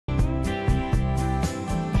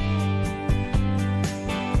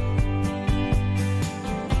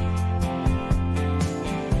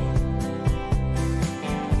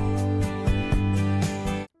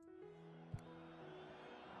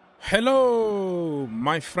Hello,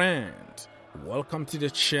 my friend. Welcome to the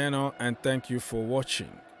channel and thank you for watching.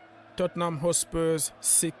 Tottenham Hotspurs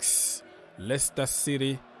 6, Leicester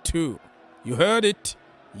City 2. You heard it?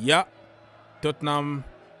 Yeah. Tottenham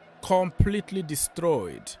completely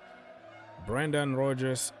destroyed Brendan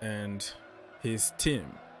Rodgers and his team.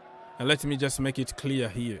 And let me just make it clear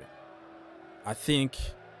here. I think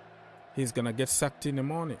he's gonna get sacked in the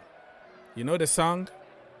morning. You know the song?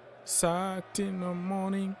 Sacked in the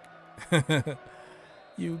morning.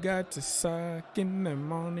 You got to sack in the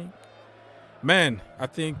morning. Man, I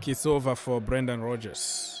think it's over for Brendan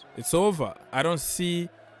Rodgers. It's over. I don't see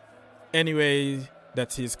any way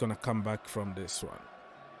that he's going to come back from this one.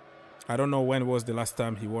 I don't know when was the last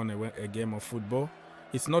time he won a game of football.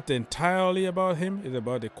 It's not entirely about him. It's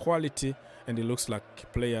about the quality, and it looks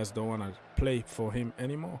like players don't want to play for him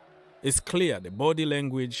anymore. It's clear, the body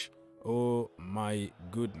language. Oh my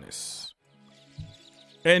goodness.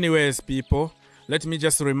 Anyways, people, let me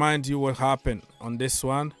just remind you what happened on this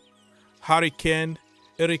one. Harry Kane,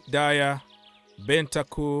 Eric Dyer,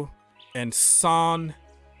 Bentancur, and Son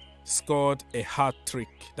scored a hat-trick.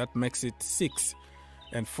 That makes it 6.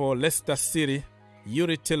 And for Leicester City,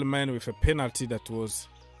 Youri Tillman with a penalty that was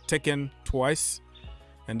taken twice.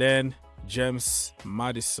 And then James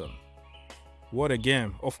Maddison. What a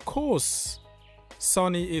game. Of course,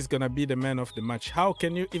 Sonny is going to be the man of the match. How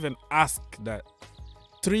can you even ask that?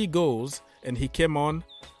 3 goals, and he came on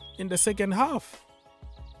in the second half.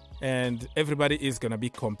 And everybody is going to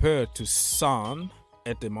be compared to Son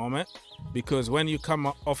at the moment, because when you come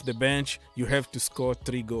off the bench, you have to score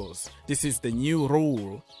 3 goals. This is the new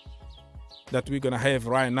rule that we're going to have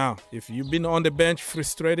right now. If you've been on the bench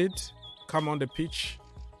frustrated, come on the pitch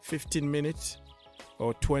 15 minutes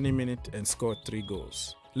or 20 minutes and score 3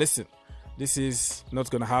 goals. Listen, this is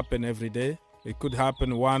not going to happen every day. It could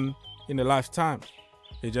happen one in a lifetime.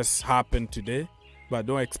 It just happened today. But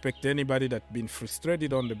don't expect anybody that's been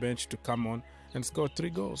frustrated on the bench to come on and score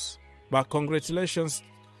 3 goals. But congratulations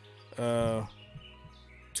to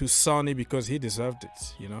Sonny, because he deserved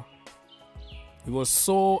it, you know. He was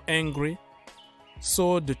so angry,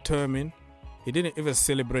 so determined. He didn't even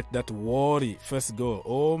celebrate that worry first goal.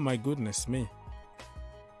 Oh my goodness me.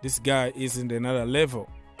 This guy is in another level.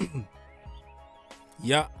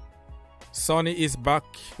 Yeah. Sonny is back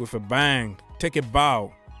with a bang. Take a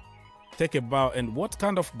bow. Take a bow. And what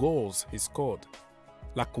kind of goals he scored?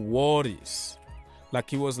 Like worries.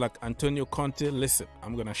 Like he was like Antonio Conte. Listen,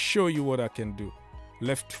 I'm going to show you what I can do.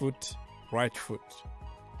 Left foot, right foot.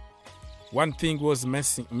 One thing was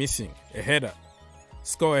missing. A header.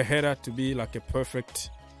 Score a header to be like a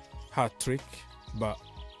perfect hat trick. But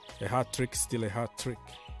a hat trick is still a hat trick.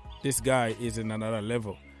 This guy is in another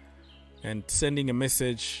level. And sending a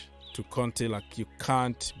message to Conte like, you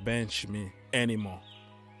can't bench me anymore.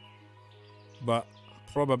 But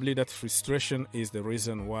probably that frustration is the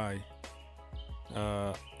reason why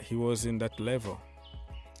he was in that level.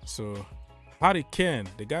 So Harry Kane,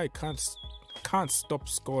 the guy can't stop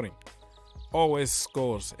scoring. Always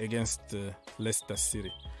scores against Leicester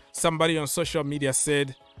City. Somebody on social media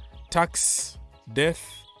said tax,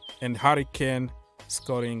 death, and Harry Kane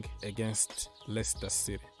scoring against Leicester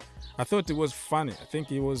City. I thought it was funny. I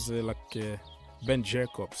think it was Ben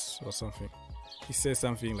Jacobs or something. He said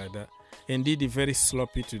something like that. Indeed, he's very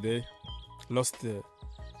sloppy today. Lost a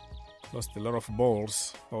lot of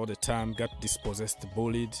balls all the time. Got dispossessed,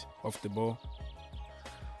 bullied off the ball.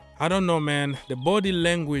 I don't know, man. The body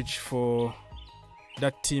language for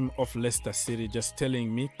that team of Leicester City just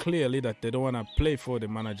telling me clearly that they don't want to play for the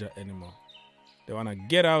manager anymore. They want to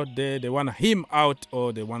get out there. They want him out,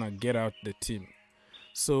 or they want to get out the team.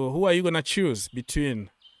 So who are you going to choose between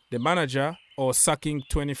the manager or sacking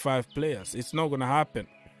 25 players? It's not going to happen.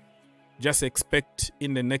 Just expect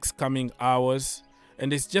in the next coming hours.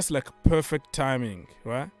 And it's just like perfect timing,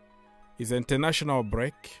 right? It's an international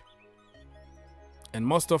break. And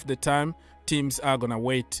most of the time, teams are going to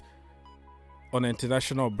wait on an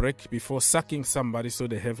international break before sacking somebody. So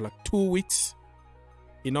they have like 2 weeks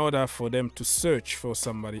in order for them to search for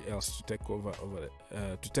somebody else to take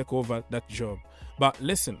over that job. But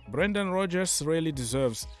listen, Brendan Rodgers really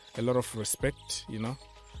deserves a lot of respect, you know.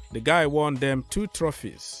 The guy won them 2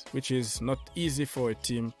 trophies, which is not easy for a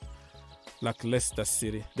team like Leicester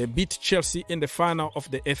City. They beat Chelsea in the final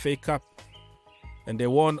of the FA Cup. And they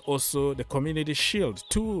won also the Community Shield.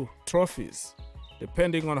 2 trophies,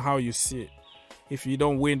 depending on how you see it. If you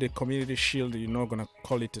don't win the Community Shield, you're not going to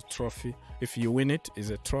call it a trophy. If you win it, it's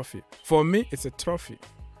a trophy. For me, it's a trophy.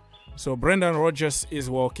 So Brendan Rodgers is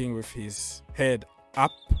walking with his head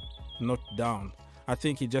up, not down. I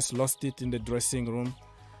think he just lost it in the dressing room.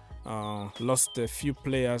 Lost a few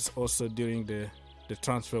players also during the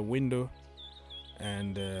transfer window,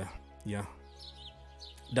 and yeah,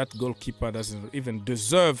 that goalkeeper doesn't even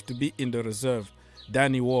deserve to be in the reserve.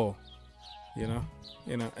 Danny Wall, you know,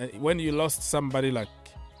 when you lost somebody like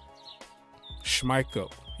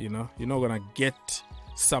Schmeichel, you're not gonna get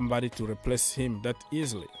somebody to replace him that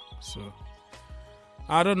easily. So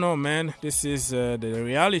I don't know, man. This is the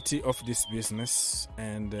reality of this business,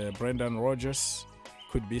 and Brendan Rodgers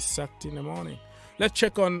could be sacked in the morning. Let's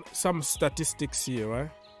check on some statistics here, right?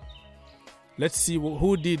 Let's see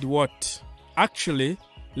who did what. Actually,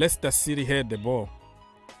 Leicester City had the ball.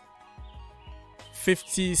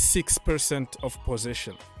 56% of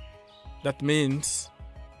possession. That means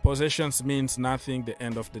possessions means nothing the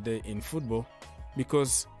end of the day in football,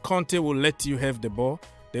 because Conte will let you have the ball.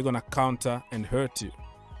 They're going to counter and hurt you.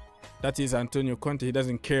 That is Antonio Conte. He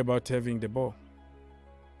doesn't care about having the ball.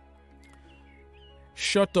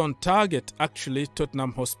 Shot on target, actually,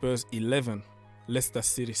 Tottenham Hotspurs 11, Leicester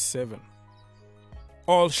City 7.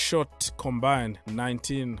 All shot combined,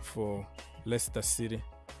 19 for Leicester City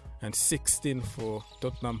and 16 for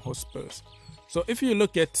Tottenham Hotspurs. So if you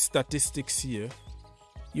look at statistics here,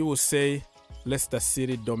 you will say Leicester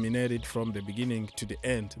City dominated from the beginning to the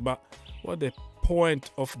end. But what the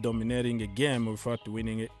point of dominating a game without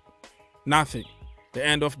winning it? Nothing. The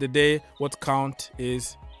end of the day, what counts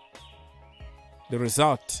is the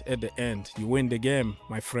result at the end. You win the game,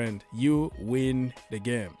 my friend. You win the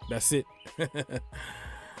game. That's it.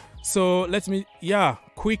 So let me,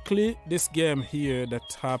 quickly, this game here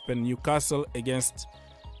that happened, Newcastle against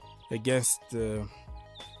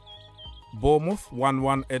Bournemouth,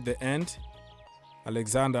 1-1 at the end.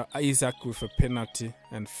 Alexander Isak with a penalty,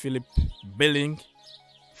 and Philip Billing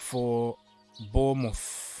for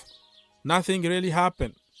Bournemouth. Nothing really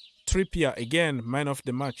happened. Trippier again, man of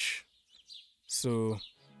the match. So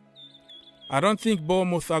I don't think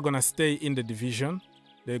Bournemouth are going to stay in the division.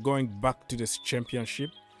 They're going back to this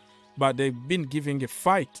championship. But they've been giving a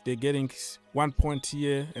fight. They're getting 1 point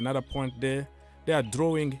here, another point there. They are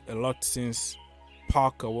drawing a lot since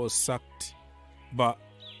Parker was sacked. But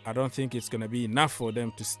I don't think it's going to be enough for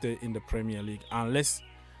them to stay in the Premier League unless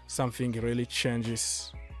something really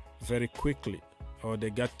changes very quickly, or they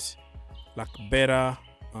got like better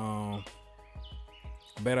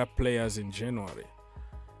players in January.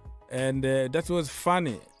 And that was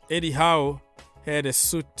funny. Eddie Howe had a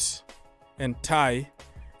suit and tie,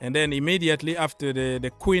 and then immediately after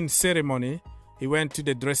the Queen ceremony, he went to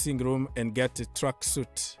the dressing room and got a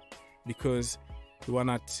tracksuit because he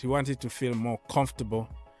wanted to feel more comfortable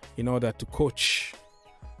in order to coach.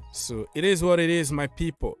 So it is what it is, my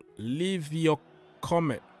people. Leave your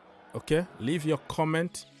comment, okay? Leave your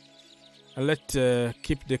comment, and let's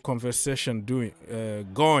keep the conversation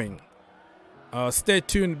going. Stay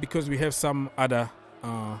tuned because we have some other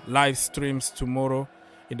live streams tomorrow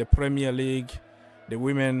in the Premier League, the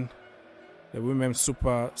women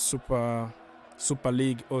Super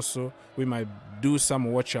League also. We might do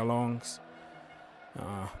some watch-alongs.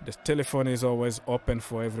 The telephone is always open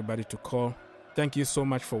for everybody to call. Thank you so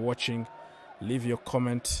much for watching. Leave your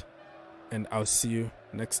comment, and I'll see you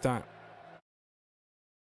next time.